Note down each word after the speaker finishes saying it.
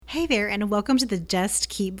Hey there, and welcome to the Just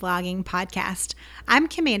Keep Blogging podcast. I'm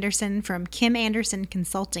Kim Anderson from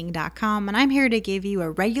KimAndersonConsulting.com, and I'm here to give you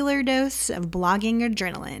a regular dose of blogging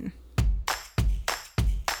adrenaline.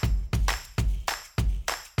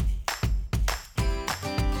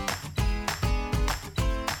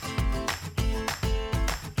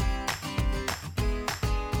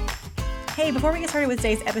 Hey, before we get started with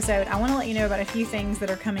today's episode, I want to let you know about a few things that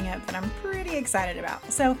are coming up that I'm pretty excited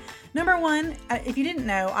about. So, number one, if you didn't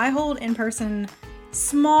know, I hold in-person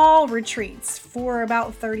small retreats for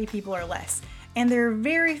about 30 people or less. And they're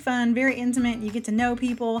very fun, very intimate. You get to know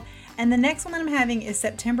people. And the next one that I'm having is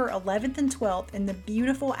September 11th and 12th in the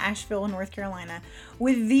beautiful Asheville, North Carolina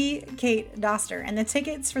with the Kate Doster. And the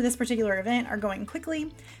tickets for this particular event are going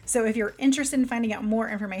quickly. So if you're interested in finding out more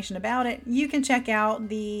information about it, you can check out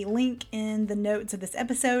the link in the notes of this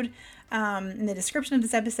episode, in the description of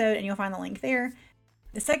this episode, and you'll find the link there.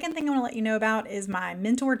 The second thing I want to let you know about is my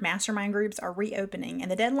mentored mastermind groups are reopening,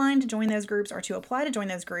 and the deadline to join those groups or to apply to join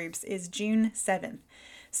those groups is June 7th.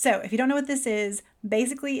 So if you don't know what this is,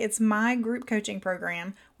 basically it's my group coaching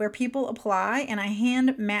program where people apply and I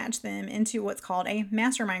hand match them into what's called a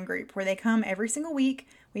mastermind group where they come every single week.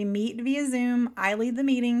 We meet via Zoom. I lead the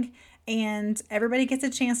meeting and everybody gets a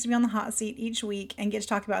chance to be on the hot seat each week and get to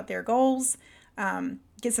talk about their goals,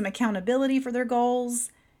 get some accountability for their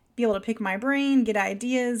goals, be able to pick my brain, get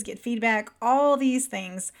ideas, get feedback, all these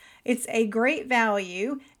things. It's a great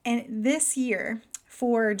value. And this year,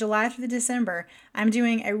 for July through December, I'm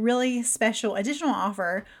doing a really special additional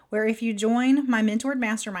offer where if you join my mentored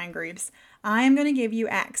mastermind groups, I am going to give you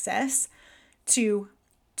access to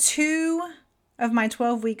 2 of my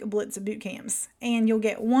 12-week Blitz boot camps. And you'll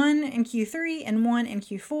get one in Q3 and one in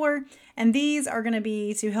Q4. And these are going to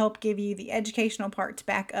be to help give you the educational part to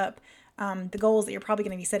back up the goals that you're probably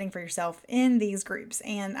going to be setting for yourself in these groups.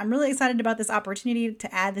 And I'm really excited about this opportunity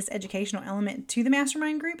to add this educational element to the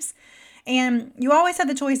mastermind groups. And you always have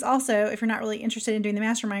the choice also, if you're not really interested in doing the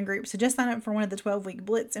mastermind groups, to just sign up for one of the 12-week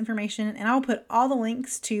Blitz information. And I'll put all the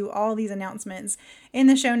links to all these announcements in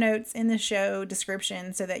the show notes, in the show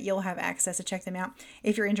description, so that you'll have access to check them out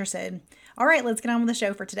if you're interested. All right, let's get on with the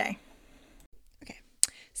show for today.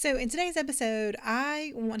 So in today's episode,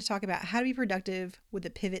 I want to talk about how to be productive with a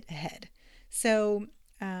pivot ahead. So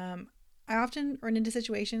I often run into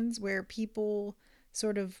situations where people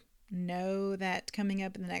sort of know that coming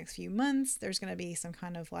up in the next few months, there's going to be some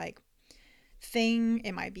kind of like thing.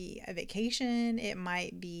 It might be a vacation. It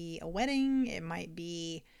might be a wedding. It might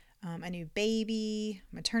be a new baby,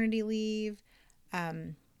 maternity leave.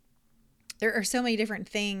 There are so many different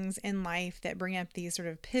things in life that bring up these sort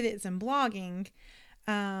of pivots in blogging.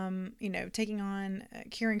 Taking on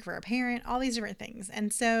caring for a parent, all these different things.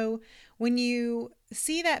 And so when you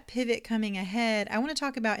see that pivot coming ahead, I want to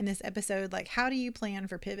talk about in this episode, like, how do you plan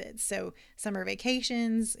for pivots? So summer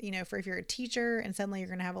vacations, for if you're a teacher and suddenly you're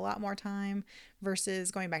going to have a lot more time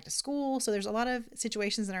versus going back to school. So there's a lot of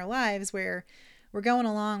situations in our lives where we're going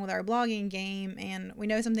along with our blogging game and we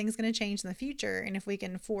know something's going to change in the future. And if we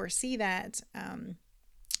can foresee that,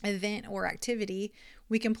 event or activity,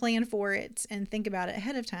 we can plan for it and think about it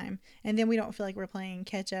ahead of time. And then we don't feel like we're playing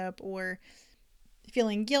catch up or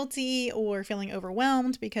feeling guilty or feeling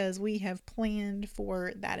overwhelmed because we have planned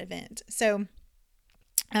for that event. So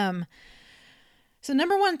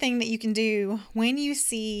number one thing that you can do when you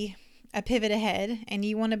see a pivot ahead and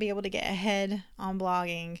you want to be able to get ahead on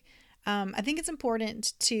blogging, I think it's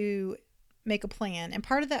important to make a plan. And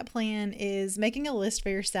part of that plan is making a list for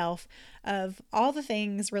yourself of all the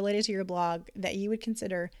things related to your blog that you would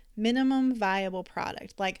consider minimum viable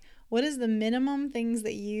product. Like, what is the minimum things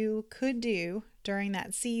that you could do during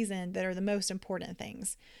that season that are the most important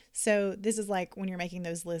things? So this is like when you're making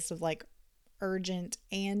those lists of like urgent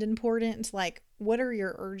and important, like what are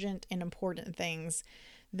your urgent and important things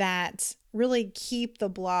that really keep the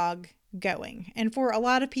blog going. And for a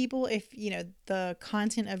lot of people, if the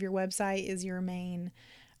content of your website is your main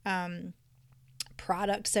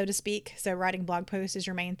product, so to speak, so writing blog posts is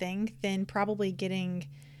your main thing, then probably getting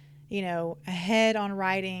ahead on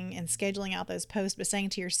writing and scheduling out those posts, but saying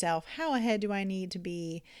to yourself, how ahead do I need to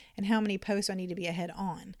be and how many posts do I need to be ahead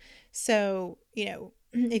on? So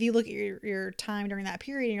if you look at your time during that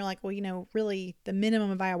period and you're like, well, really the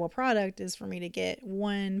minimum viable product is for me to get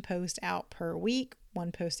one post out per week,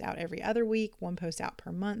 one post out every other week, one post out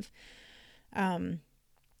per month,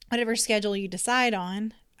 whatever schedule you decide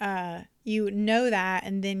on, that,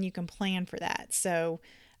 and then you can plan for that. So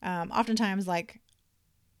oftentimes, like,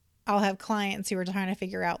 I'll have clients who are trying to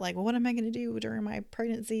figure out, like, well, what am I going to do during my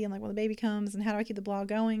pregnancy and like when the baby comes and how do I keep the blog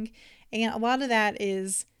going? And a lot of that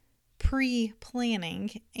is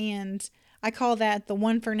pre-planning. And I call that the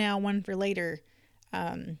one for now, one for later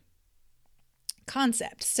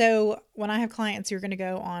concept. So when I have clients who are going to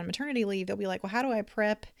go on maternity leave, they'll be like, well, how do I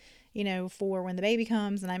prep, for when the baby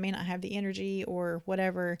comes and I may not have the energy or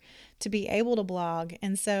whatever to be able to blog?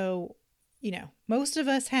 And so, most of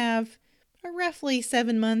us have roughly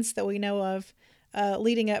 7 months that we know of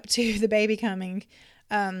leading up to the baby coming,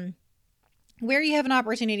 where you have an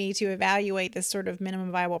opportunity to evaluate this sort of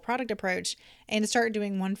minimum viable product approach and to start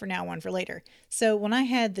doing one for now, one for later. So when I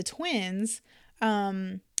had the twins,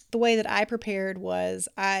 the way that I prepared was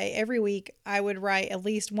every week I would write at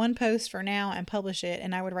least one post for now and publish it,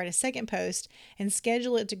 and I would write a second post and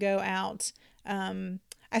schedule it to go out.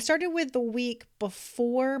 I started with the week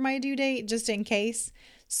before my due date just in case.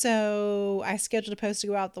 So I scheduled a post to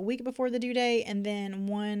go out the week before the due date and then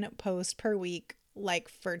one post per week, like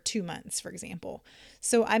for 2 months, for example.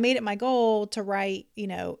 So I made it my goal to write,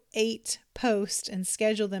 8 posts and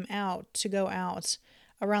schedule them out to go out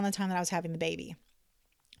around the time that I was having the baby.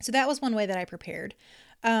 So that was one way that I prepared.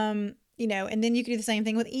 And then you can do the same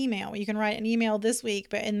thing with email. You can write an email this week,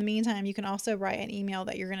 but in the meantime, you can also write an email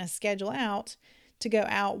that you're going to schedule out to go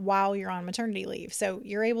out while you're on maternity leave. So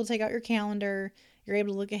you're able to take out your calendar, you're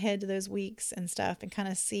able to look ahead to those weeks and stuff and kind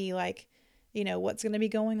of see what's going to be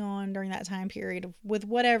going on during that time period with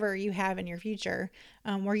whatever you have in your future,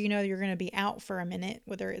 where you're going to be out for a minute,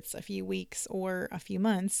 whether it's a few weeks or a few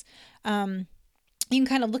months. You can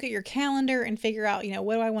kind of look at your calendar and figure out,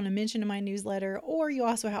 what do I want to mention in my newsletter? Or you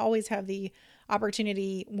also always have the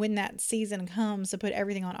opportunity when that season comes to put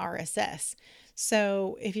everything on RSS.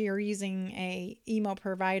 So if you're using a email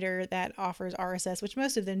provider that offers RSS, which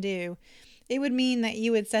most of them do, it would mean that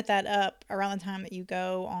you would set that up around the time that you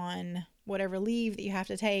go on whatever leave that you have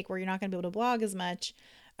to take, where you're not going to be able to blog as much.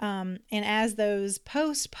 And as those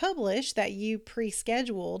posts publish that you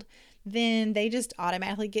pre-scheduled, then they just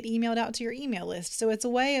automatically get emailed out to your email list. So it's a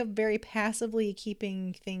way of very passively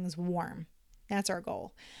keeping things warm. That's our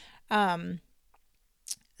goal.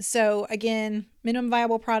 So again, minimum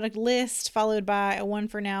viable product list followed by a one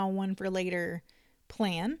for now, one for later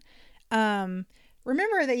plan.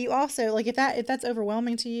 Remember that you also, like, if that's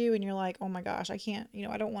overwhelming to you and you're like, oh my gosh, I can't,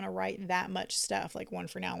 I don't want to write that much stuff, like one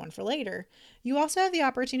for now, one for later. You also have the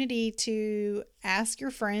opportunity to ask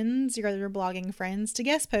your friends, your other blogging friends, to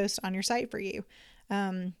guest post on your site for you.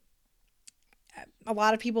 A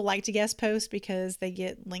lot of people like to guest post because they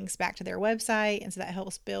get links back to their website, and so that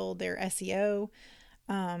helps build their SEO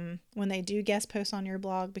when they do guest post on your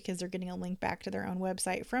blog, because they're getting a link back to their own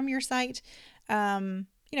website from your site. And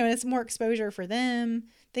it's more exposure for them,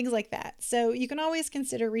 things like that. So you can always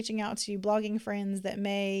consider reaching out to blogging friends that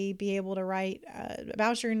may be able to write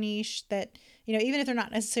about your niche, that, even if they're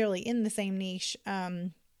not necessarily in the same niche,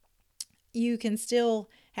 you can still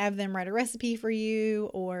have them write a recipe for you,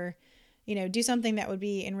 or, do something that would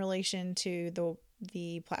be in relation to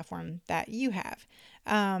the platform that you have.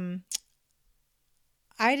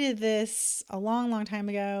 I did this a long, long time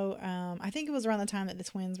ago. I think it was around the time that the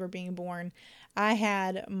twins were being born. I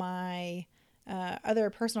had my other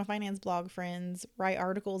personal finance blog friends write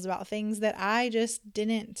articles about things that I just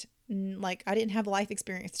didn't have the life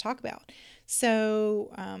experience to talk about.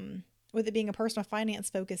 So with it being a personal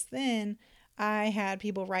finance focus, then I had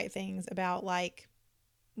people write things about like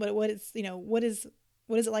what is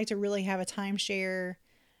it like to really have a timeshare.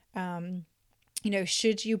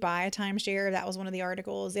 Should you buy a timeshare? That was one of the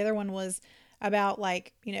articles. The other one was about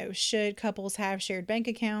should couples have shared bank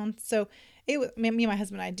accounts? So me and my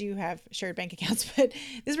husband and I do have shared bank accounts, but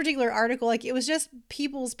this particular article, it was just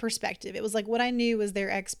people's perspective. It was like what I knew was their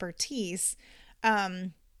expertise. I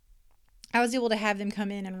was able to have them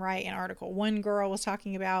come in and write an article. One girl was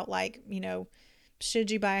talking about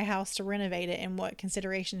should you buy a house to renovate it and what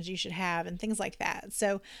considerations you should have and things like that.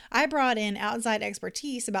 So I brought in outside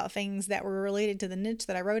expertise about things that were related to the niche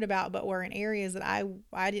that I wrote about, but were in areas that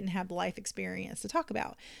I didn't have the life experience to talk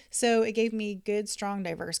about. So it gave me good, strong,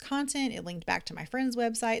 diverse content. It linked back to my friends'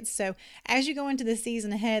 websites. So as you go into the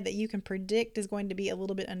season ahead that you can predict is going to be a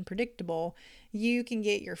little bit unpredictable, you can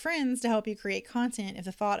get your friends to help you create content if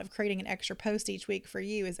the thought of creating an extra post each week for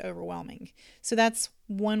you is overwhelming. So that's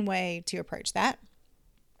one way to approach that.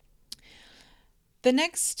 The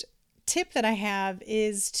next tip that I have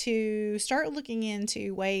is to start looking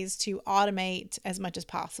into ways to automate as much as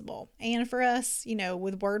possible. And for us,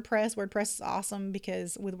 with WordPress is awesome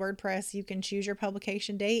because with WordPress, you can choose your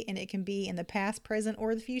publication date and it can be in the past, present,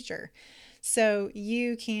 or the future. So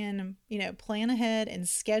you can, plan ahead and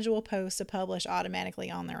schedule posts to publish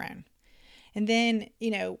automatically on their own. And then,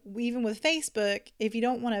 even with Facebook, if you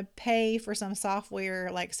don't want to pay for some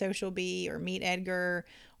software like SocialBee or MeetEdgar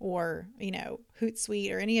or,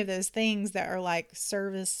 Hootsuite or any of those things that are like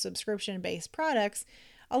service subscription based products,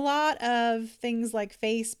 a lot of things like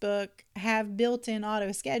Facebook have built-in auto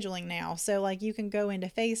scheduling now. So like you can go into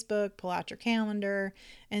Facebook, pull out your calendar,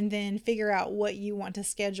 and then figure out what you want to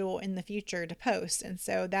schedule in the future to post. And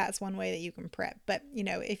so that's one way that you can prep. But,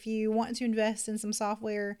 if you want to invest in some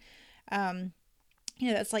software,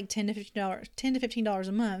 that's like $10 to $15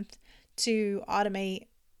 a month to automate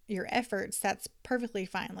your efforts, that's perfectly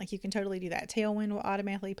fine. Like you can totally do that. Tailwind will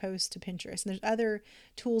automatically post to Pinterest. And there's other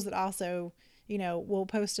tools that also will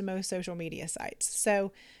post to most social media sites.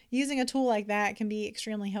 So using a tool like that can be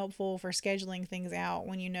extremely helpful for scheduling things out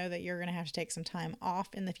when you know that you're going to have to take some time off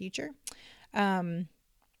in the future. And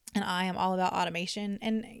I am all about automation.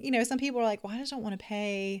 And, some people are like, well, I just don't want to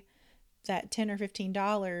pay that $10 or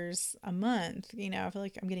 $15 a month. I feel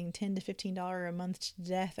like I'm getting $10 to $15 a month to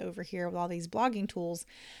death over here with all these blogging tools.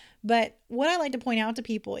 But what I like to point out to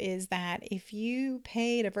people is that if you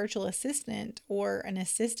paid a virtual assistant or an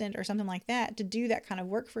assistant or something like that to do that kind of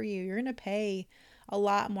work for you, you're going to pay a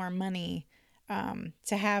lot more money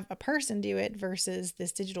to have a person do it versus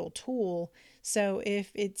this digital tool. So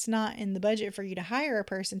if it's not in the budget for you to hire a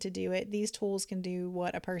person to do it, these tools can do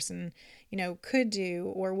what a person, could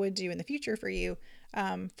do or would do in the future for you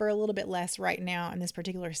for a little bit less right now in this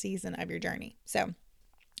particular season of your journey. So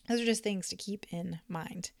those are just things to keep in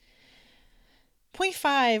mind. Point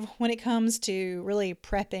 5, when it comes to really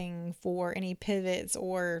prepping for any pivots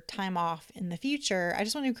or time off in the future, I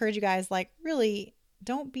just want to encourage you guys, like, really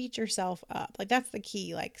don't beat yourself up. Like, that's the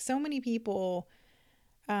key. Like, so many people,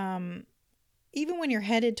 even when you're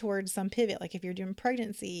headed towards some pivot, like if you're doing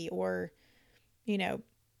pregnancy or,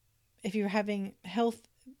 if you're having health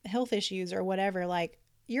issues or whatever, like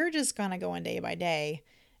you're just going to go on day by day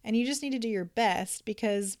and you just need to do your best,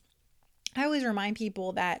 because I always remind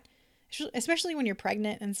people that especially when you're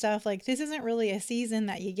pregnant and stuff, like this isn't really a season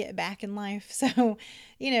that you get back in life. So,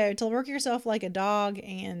 to work yourself like a dog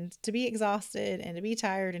and to be exhausted and to be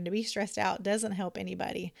tired and to be stressed out doesn't help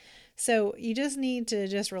anybody. So you just need to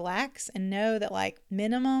just relax and know that like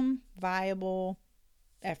minimum viable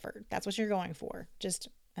effort, that's what you're going for.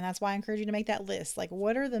 And that's why I encourage you to make that list. Like,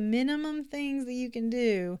 what are the minimum things that you can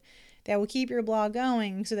do that will keep your blog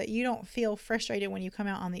going so that you don't feel frustrated when you come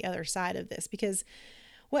out on the other side of this? Because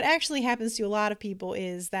what actually happens to a lot of people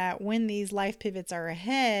is that when these life pivots are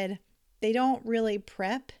ahead, they don't really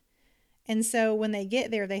prep. And so when they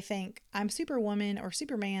get there, they think, I'm Superwoman or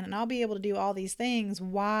Superman, and I'll be able to do all these things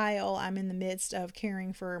while I'm in the midst of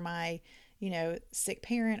caring for my, sick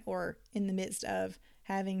parent, or in the midst of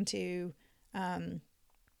having to,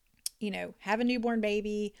 have a newborn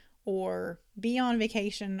baby, or be on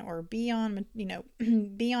vacation, or be on,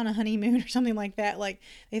 be on a honeymoon or something like that. Like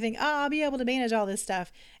they think, I'll be able to manage all this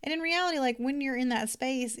stuff. And in reality, like when you're in that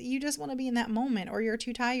space, you just want to be in that moment, or you're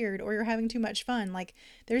too tired, or you're having too much fun. Like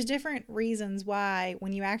there's different reasons why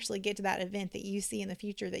when you actually get to that event that you see in the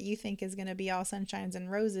future that you think is going to be all sunshines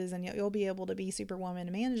and roses and you'll be able to be Superwoman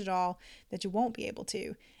and manage it all, that you won't be able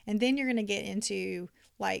to. And then you're going to get into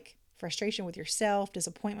like frustration with yourself,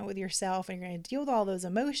 disappointment with yourself, and you're going to deal with all those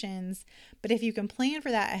emotions. But if you can plan for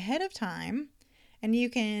that ahead of time and you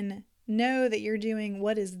can know that you're doing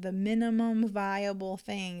what is the minimum viable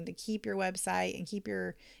thing to keep your website and keep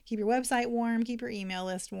your website warm, keep your email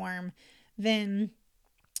list warm, then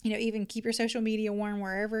even keep your social media warm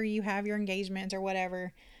wherever you have your engagement or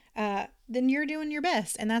whatever, then you're doing your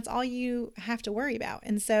best, and that's all you have to worry about.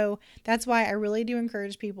 And so that's why I really do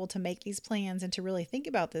encourage people to make these plans and to really think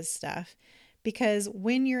about this stuff, because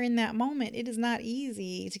when you're in that moment, it is not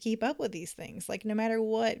easy to keep up with these things, like no matter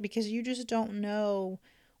what, because you just don't know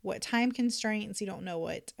what time constraints, you don't know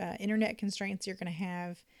what internet constraints you're going to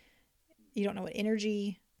have, you don't know what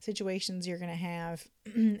energy situations you're going to have.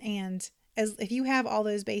 And as if you have all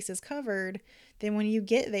those bases covered, then when you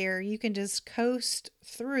get there, you can just coast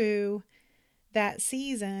through that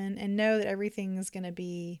season and know that everything is going to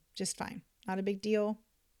be just fine. Not a big deal.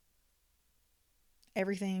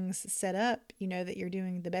 Everything's set up. You know that you're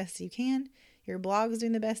doing the best you can. Your blog's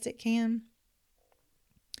doing the best it can.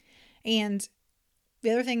 And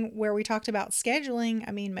the other thing where we talked about scheduling,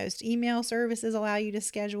 I mean, most email services allow you to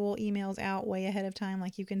schedule emails out way ahead of time.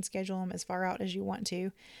 Like you can schedule them as far out as you want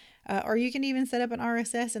to. Or you can even set up an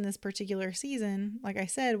RSS in this particular season, like I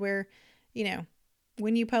said, where,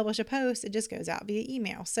 when you publish a post, it just goes out via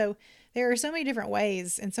email. So there are so many different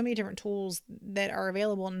ways and so many different tools that are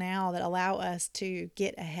available now that allow us to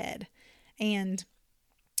get ahead. And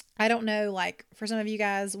I don't know, like for some of you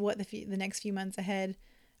guys, what the next few months ahead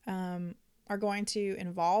are are going to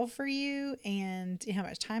involve for you and how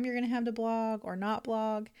much time you're going to have to blog or not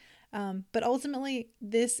blog. But ultimately,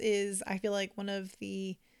 this is, I feel like, one of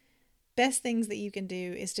the best things that you can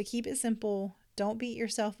do is to keep it simple. Don't beat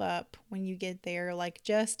yourself up when you get there. Like,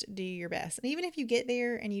 just do your best. And even if you get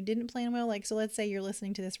there and you didn't plan well, like, so let's say you're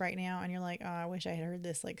listening to this right now and you're like, oh, I wish I had heard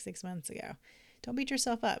this like 6 months ago. Don't beat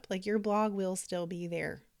yourself up. Like, your blog will still be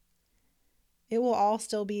there. It will all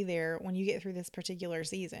still be there when you get through this particular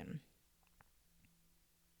season.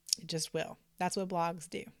 It just will. That's what blogs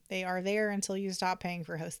do. They are there until you stop paying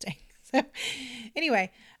for hosting. So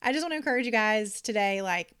anyway, I just want to encourage you guys today,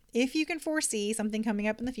 like, if you can foresee something coming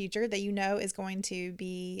up in the future that you know is going to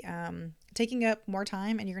be taking up more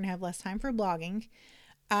time and you're going to have less time for blogging,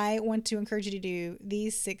 I want to encourage you to do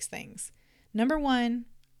these 6 things. Number 1,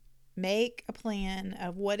 make a plan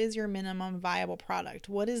of what is your minimum viable product.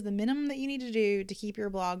 What is the minimum that you need to do to keep your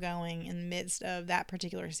blog going in the midst of that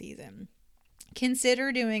particular season?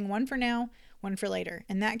 Consider doing one for now, one for later.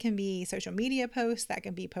 And that can be social media posts, that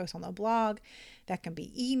can be posts on the blog, that can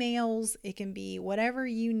be emails, it can be whatever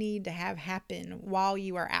you need to have happen while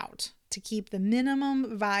you are out to keep the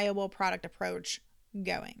minimum viable product approach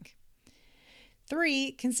going.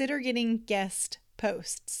 3, consider getting guest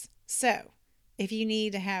posts. So if you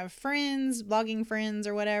need to have friends, blogging friends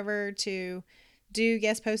or whatever to do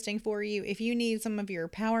guest posting for you, if you need some of your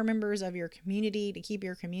power members of your community to keep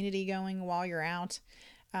your community going while you're out,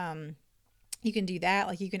 you can do that.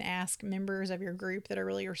 Like, you can ask members of your group that are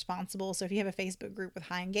really responsible. So if you have a Facebook group with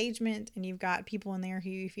high engagement and you've got people in there who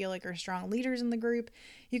you feel like are strong leaders in the group,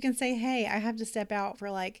 you can say, hey, I have to step out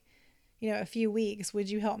for like, a few weeks. Would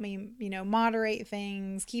you help me, moderate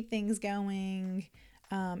things, keep things going,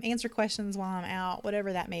 answer questions while I'm out,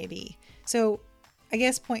 whatever that may be. So I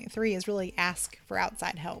guess point 3 is really ask for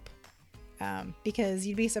outside help, because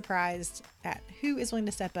you'd be surprised at who is willing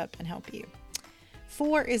to step up and help you.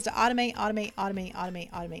 4 is to automate.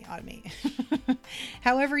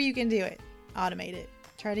 However you can do it, automate it.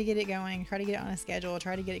 Try to get it going, try to get it on a schedule,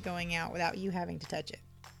 try to get it going out without you having to touch it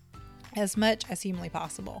as much as humanly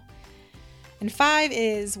possible. And 5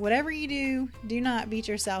 is whatever you do, do not beat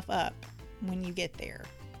yourself up when you get there.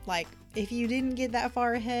 Like, if you didn't get that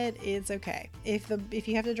far ahead, it's okay. If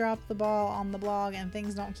you have to drop the ball on the blog and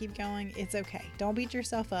things don't keep going, it's okay. Don't beat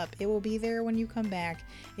yourself up. It will be there when you come back.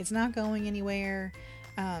 It's not going anywhere.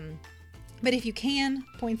 But if you can,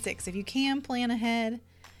 point 6, if you can plan ahead,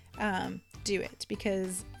 do it,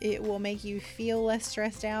 because it will make you feel less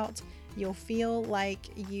stressed out. You'll feel like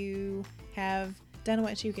you have done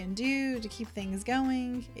what you can do to keep things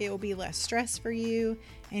going. It will be less stress for you,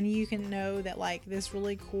 and you can know that like this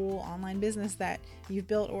really cool online business that you've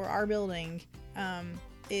built or are building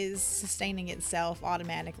is sustaining itself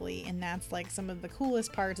automatically. And that's like some of the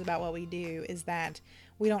coolest parts about what we do, is that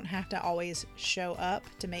we don't have to always show up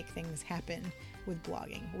to make things happen with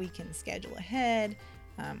blogging. We can schedule ahead,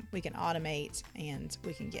 we can automate, and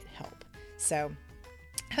we can get help. So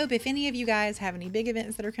hope if any of you guys have any big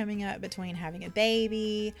events that are coming up, between having a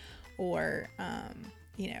baby or,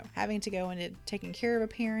 having to go into taking care of a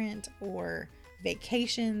parent, or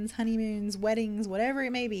vacations, honeymoons, weddings, whatever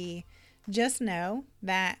it may be, just know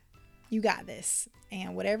that you got this.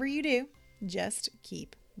 And whatever you do, just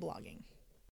keep blogging.